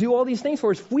 God's going to do all these things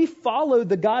for us. If we follow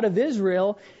the God of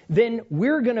Israel, then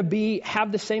we're going to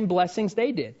have the same blessings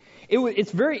they did.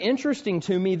 It's very interesting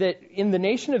to me that in the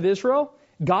nation of Israel,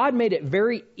 God made it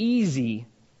very easy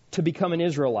to become an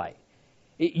Israelite.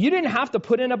 You didn't have to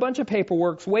put in a bunch of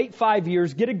paperwork, wait 5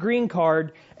 years, get a green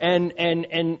card, and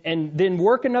then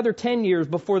work another 10 years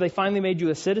before they finally made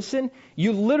you a citizen.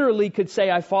 You literally could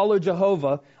say, I follow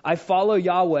Jehovah, I follow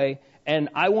Yahweh, and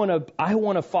I want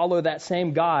to follow that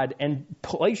same God, and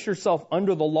place yourself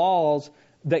under the laws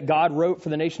that God wrote for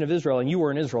the nation of Israel, and you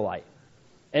were an Israelite.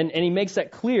 And he makes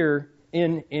that clear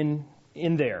in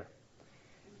there.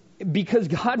 Because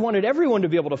God wanted everyone to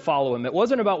be able to follow him. It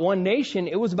wasn't about one nation,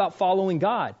 it was about following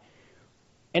God.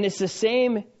 And it's the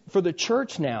same for the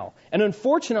church now. And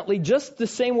unfortunately, just the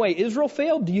same way Israel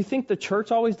failed, do you think the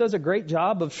church always does a great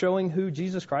job of showing who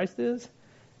Jesus Christ is?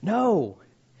 No.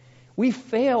 We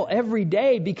fail every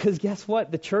day because guess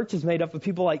what? The church is made up of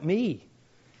people like me.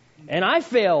 And I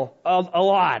fail a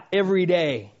lot every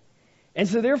day. And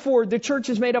so therefore, the church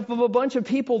is made up of a bunch of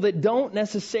people that don't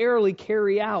necessarily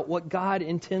carry out what God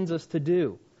intends us to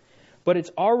do. But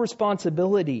it's our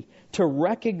responsibility to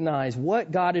recognize what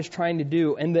God is trying to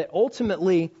do, and that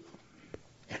ultimately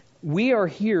we are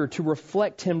here to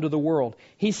reflect him to the world.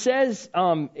 He says,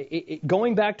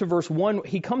 going back to verse 1,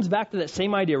 he comes back to that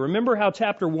same idea. Remember how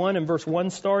chapter 1 and verse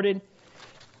 1 started?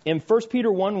 In 1 Peter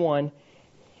 1:1,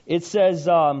 it says,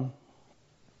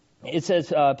 it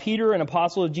says, Peter, an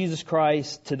apostle of Jesus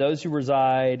Christ, to those who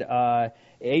reside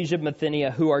Asia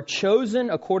Bithynia, who are chosen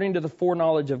according to the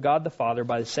foreknowledge of God the Father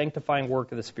by the sanctifying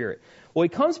work of the Spirit. Well, he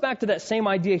comes back to that same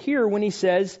idea here when he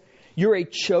says, you're a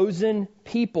chosen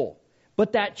people.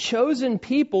 But that chosen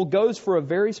people goes for a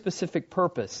very specific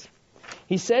purpose.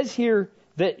 He says here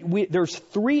that there's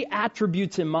 3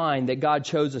 attributes in mind that God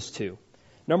chose us to.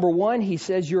 Number 1, he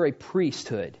says you're a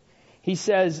priesthood. He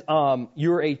says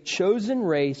you're a chosen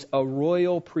race, a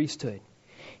royal priesthood.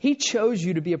 He chose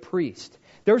you to be a priest.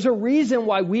 There's a reason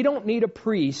why we don't need a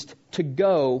priest to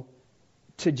go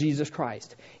to Jesus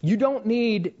Christ. You don't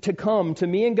need to come to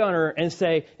me and Gunnar and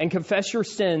say, and confess your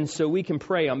sins so we can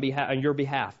pray on your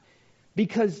behalf.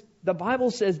 Because the Bible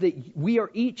says that we are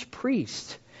each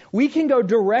priest. We can go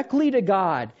directly to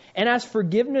God and ask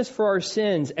forgiveness for our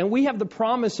sins. And we have the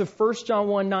promise of 1 John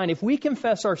 1:9. If we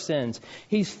confess our sins,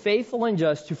 He's faithful and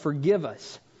just to forgive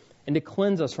us and to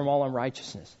cleanse us from all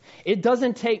unrighteousness. It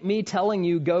doesn't take me telling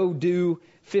you, go do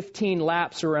 15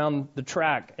 laps around the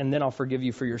track and then I'll forgive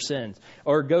you for your sins.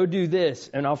 Or go do this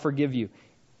and I'll forgive you.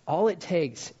 All it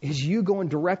takes is you going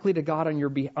directly to God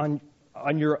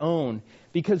on your own.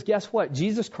 Because guess what?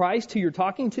 Jesus Christ, who you're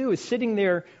talking to, is sitting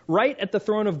there right at the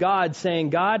throne of God saying,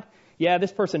 God, yeah,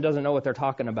 this person doesn't know what they're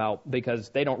talking about because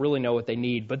they don't really know what they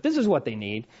need. But this is what they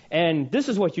need. And this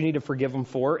is what you need to forgive them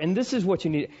for. And this is what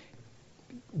you need.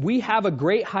 We have a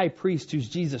great high priest who's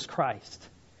Jesus Christ.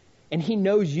 And He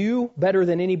knows you better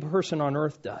than any person on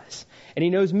earth does. And He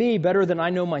knows me better than I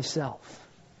know myself.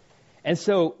 And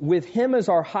so with Him as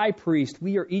our high priest,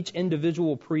 we are each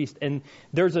individual priest. And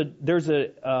there's a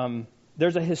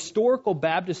historical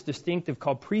Baptist distinctive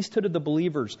called priesthood of the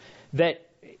believers that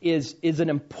is an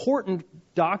important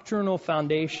doctrinal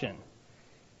foundation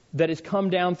that has come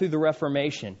down through the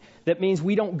Reformation. That means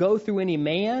we don't go through any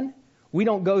man, we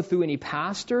don't go through any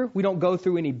pastor, we don't go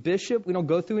through any bishop, we don't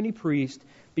go through any priest,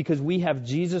 because we have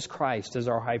Jesus Christ as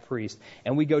our high priest,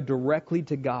 and we go directly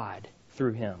to God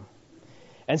through Him.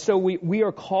 And so we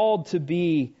are called to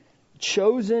be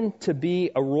chosen to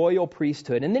be a royal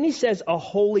priesthood. And then he says a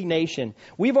holy nation.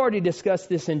 We've already discussed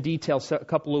this in detail a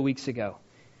couple of weeks ago.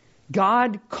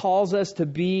 God calls us to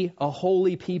be a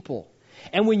holy people.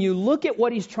 And when you look at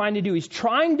what He's trying to do, He's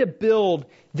trying to build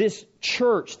this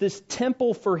church, this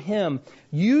temple for Him,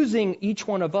 using each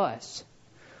one of us.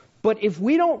 But if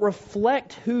we don't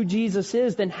reflect who Jesus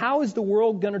is, then how is the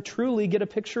world going to truly get a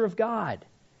picture of God?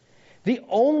 The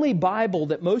only Bible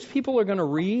that most people are going to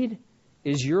read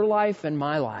is your life and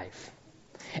my life.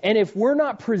 And if we're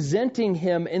not presenting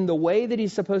Him in the way that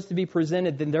He's supposed to be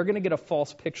presented, then they're going to get a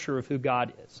false picture of who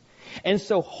God is. And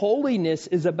so holiness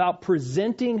is about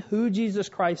presenting who Jesus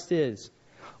Christ is,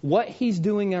 what He's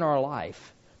doing in our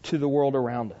life to the world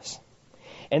around us.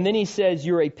 And then he says,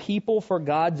 you're a people for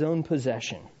God's own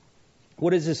possession.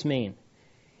 What does this mean?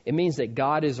 It means that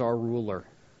God is our ruler.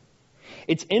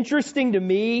 It's interesting to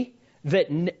me that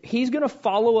he's going to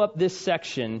follow up this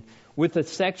section with a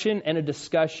section and a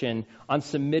discussion on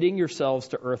submitting yourselves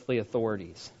to earthly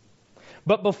authorities.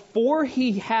 But before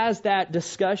he has that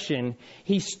discussion,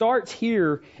 he starts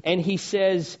here and he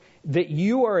says that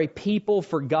you are a people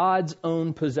for God's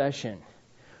own possession.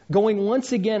 Going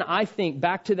once again, I think,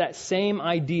 back to that same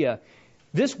idea.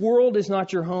 This world is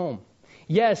not your home.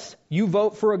 Yes, you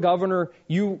vote for a governor,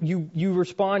 you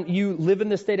respond, you live in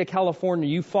the state of California,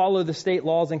 you follow the state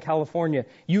laws in California,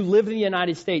 you live in the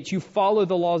United States, you follow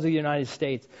the laws of the United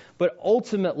States. But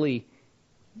ultimately,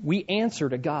 we answer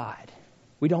to God.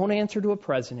 We don't answer to a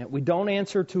president. We don't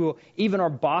answer to even our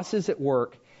bosses at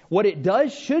work. What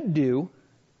it should do,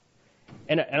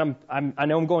 and I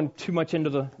know I'm going too much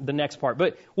into the next part,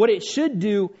 but what it should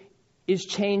do is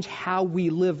change how we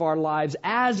live our lives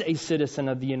as a citizen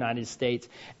of the United States,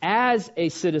 as a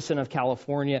citizen of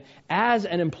California, as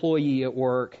an employee at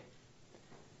work.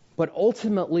 But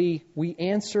ultimately, we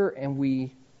answer and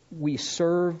we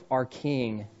serve our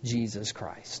King, Jesus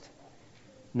Christ,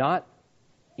 not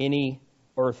any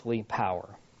earthly power.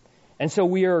 And so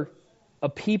we are a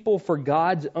people for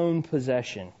God's own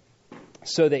possession,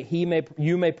 so that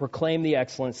you may proclaim the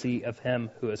excellency of Him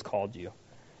who has called you.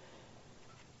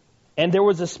 And there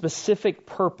was a specific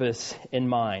purpose in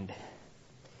mind.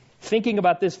 Thinking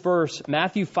about this verse,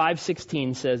 Matthew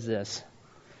 5:16 says this,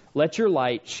 let your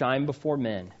light shine before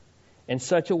men in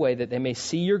such a way that they may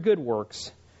see your good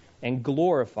works and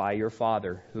glorify your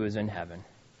Father who is in heaven.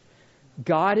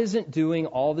 God isn't doing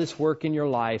all this work in your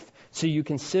life so you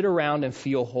can sit around and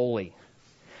feel holy,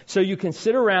 So you can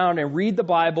sit around and read the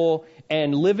Bible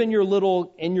and live in your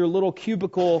little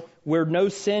cubicle where no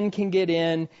sin can get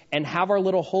in, and have our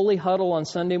little holy huddle on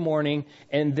Sunday morning,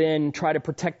 and then try to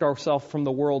protect ourselves from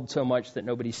the world so much that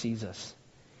nobody sees us.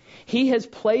 He has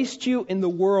placed you in the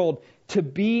world to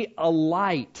be a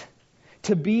light,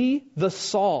 to be the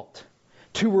salt,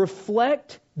 to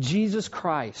reflect Jesus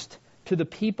Christ to the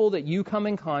people that you come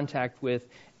in contact with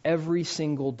every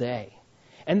single day.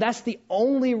 And that's the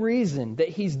only reason that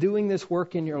He's doing this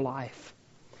work in your life.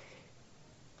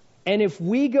 And if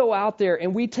we go out there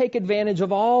and we take advantage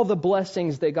of all the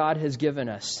blessings that God has given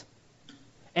us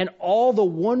and all the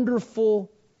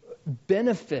wonderful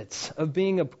benefits of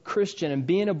being a Christian and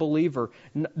being a believer,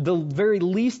 the very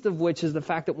least of which is the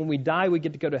fact that when we die, we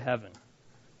get to go to heaven.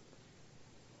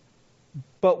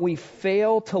 But we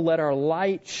fail to let our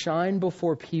light shine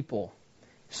before people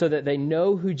so that they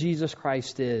know who Jesus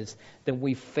Christ is, then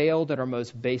we failed at our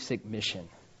most basic mission.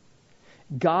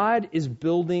 God is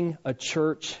building a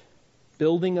church,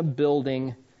 building a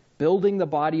building, building the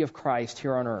body of Christ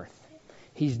here on earth.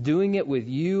 He's doing it with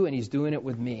you, and He's doing it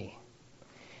with me.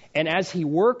 And as He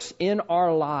works in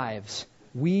our lives,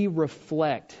 we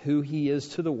reflect who He is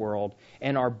to the world,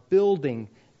 and our building,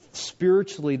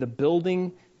 spiritually, the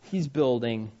building He's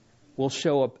building will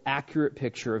show an accurate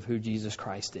picture of who Jesus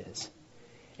Christ is.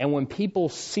 And when people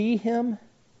see Him,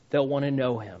 they'll want to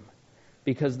know Him,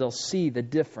 because they'll see the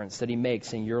difference that He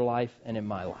makes in your life and in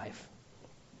my life.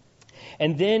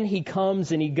 And then He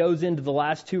comes and He goes into the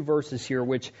last two verses here,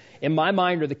 which in my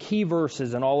mind are the key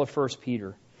verses in all of 1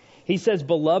 Peter. He says,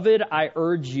 "Beloved, I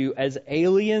urge you as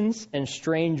aliens and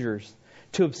strangers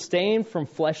to abstain from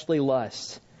fleshly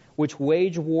lusts, which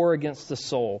wage war against the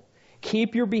soul.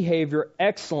 Keep your behavior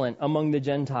excellent among the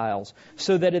Gentiles,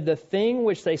 so that in the thing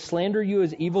which they slander you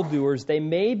as evildoers, they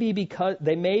may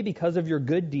because of your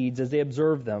good deeds as they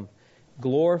observe them,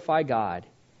 glorify God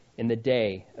in the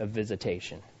day of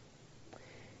visitation."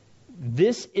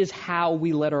 This is how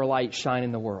we let our light shine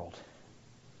in the world.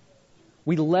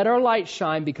 We let our light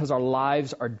shine because our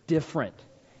lives are different.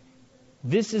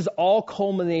 This is all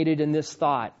culminated in this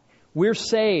thought. We're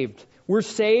saved. We're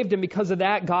saved, and because of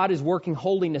that, God is working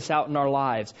holiness out in our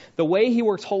lives. The way He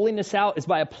works holiness out is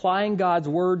by applying God's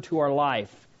Word to our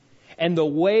life. And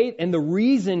the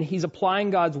reason He's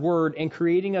applying God's Word and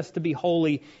creating us to be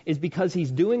holy is because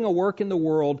He's doing a work in the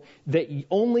world that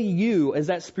only you, as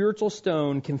that spiritual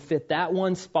stone, can fit that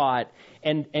one spot.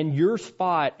 And your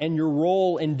spot and your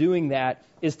role in doing that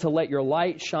is to let your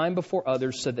light shine before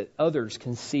others so that others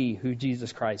can see who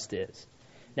Jesus Christ is.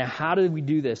 Now, how do we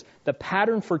do this? The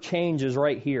pattern for change is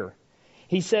right here.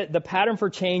 He said the pattern for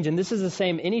change, and this is the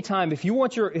same anytime. If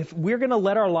we're going to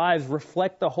let our lives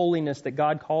reflect the holiness that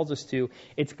God calls us to,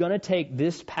 it's going to take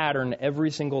this pattern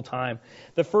every single time.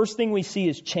 The first thing we see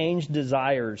is change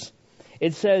desires.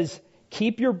 It says,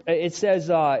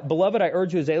 "Beloved, I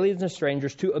urge you as aliens and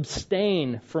strangers to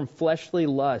abstain from fleshly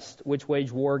lust, which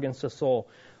wage war against the soul."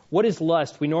 What is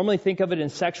lust? We normally think of it in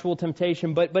sexual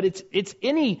temptation, but it's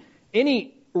any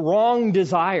wrong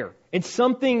desire. It's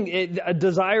something, a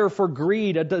desire for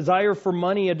greed, a desire for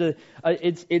money,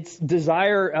 it's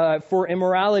desire for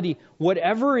immorality.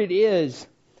 Whatever it is,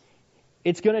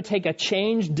 it's going to take a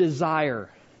changed desire.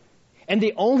 And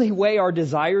the only way our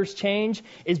desires change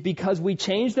is because we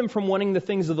change them from wanting the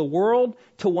things of the world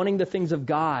to wanting the things of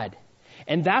God.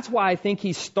 And that's why I think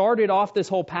he started off this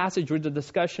whole passage with the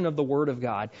discussion of the Word of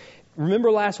God. Remember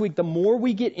last week, the more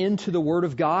we get into the Word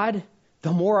of God,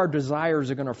 the more our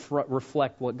desires are going to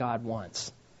reflect what God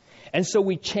wants. And so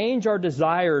we change our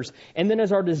desires, and then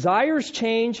as our desires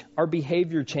change, our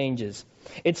behavior changes.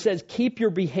 It says, keep your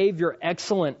behavior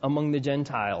excellent among the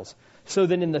Gentiles, so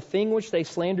that in the thing which they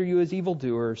slander you as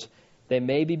evildoers, they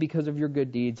may be because of your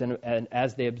good deeds and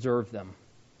as they observe them.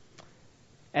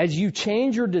 As you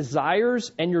change your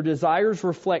desires, and your desires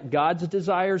reflect God's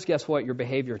desires, guess what? Your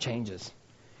behavior changes.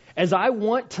 As I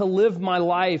want to live my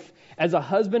life as a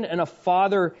husband and a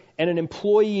father and an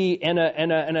employee and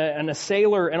a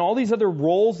sailor and all these other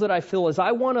roles that I fill, as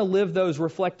I want to live those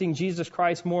reflecting Jesus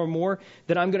Christ more and more,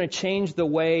 then I'm going to change the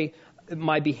way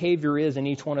my behavior is in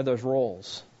each one of those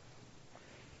roles.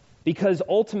 Because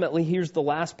ultimately, here's the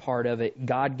last part of it,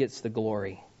 God gets the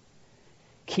glory.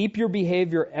 Keep your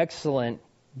behavior excellent.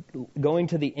 Going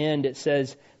to the end, it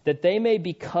says, that they may,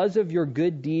 because of your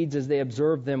good deeds as they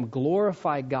observe them,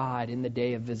 glorify God in the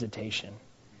day of visitation.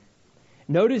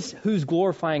 Notice who's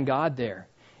glorifying God there.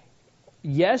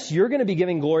 Yes, you're going to be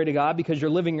giving glory to God because you're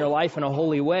living your life in a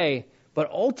holy way, but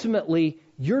ultimately,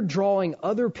 you're drawing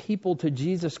other people to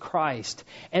Jesus Christ,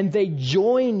 and they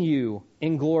join you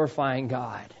in glorifying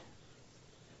God.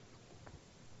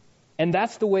 And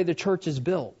that's the way the church is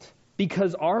built.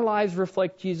 Because our lives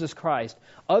reflect Jesus Christ.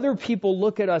 Other people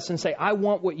look at us and say, I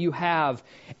want what you have.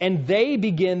 And they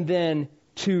begin then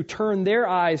to turn their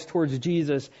eyes towards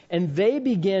Jesus. And they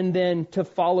begin then to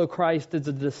follow Christ as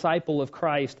a disciple of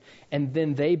Christ. And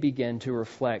then they begin to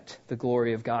reflect the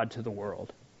glory of God to the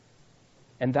world.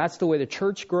 And that's the way the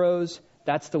church grows.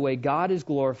 That's the way God is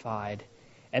glorified.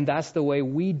 And that's the way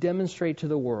we demonstrate to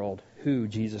the world who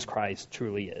Jesus Christ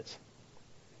truly is.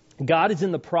 God is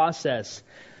in the process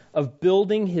of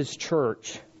building His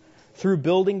church through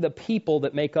building the people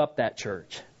that make up that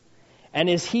church. And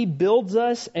as He builds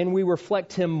us and we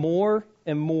reflect Him more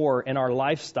and more in our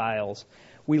lifestyles,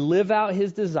 we live out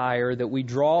His desire that we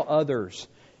draw others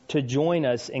to join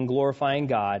us in glorifying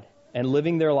God and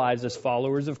living their lives as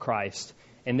followers of Christ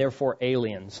and therefore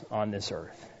aliens on this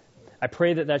earth. I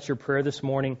pray that that's your prayer this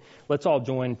morning. Let's all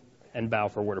join and bow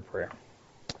for a word of prayer.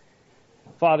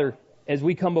 Father, as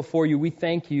we come before you, we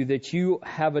thank you that you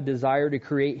have a desire to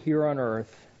create here on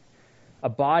earth a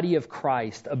body of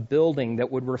Christ, a building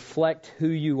that would reflect who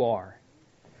you are.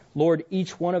 Lord,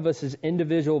 each one of us as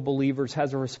individual believers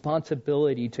has a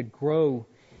responsibility to grow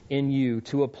in you,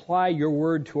 to apply your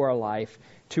word to our life,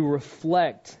 to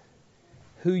reflect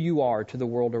who you are to the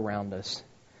world around us.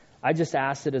 I just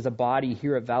ask that as a body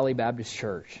here at Valley Baptist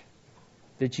Church,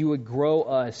 that you would grow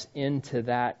us into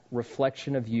that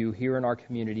reflection of you here in our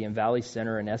community in Valley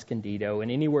Center and Escondido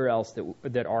and anywhere else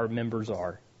that our members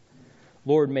are.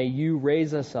 Lord, may you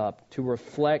raise us up to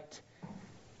reflect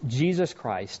Jesus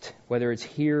Christ, whether it's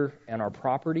here on our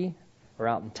property or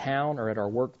out in town or at our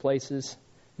workplaces.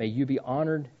 May you be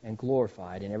honored and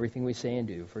glorified in everything we say and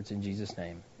do, for it's in Jesus'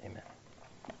 name. Amen.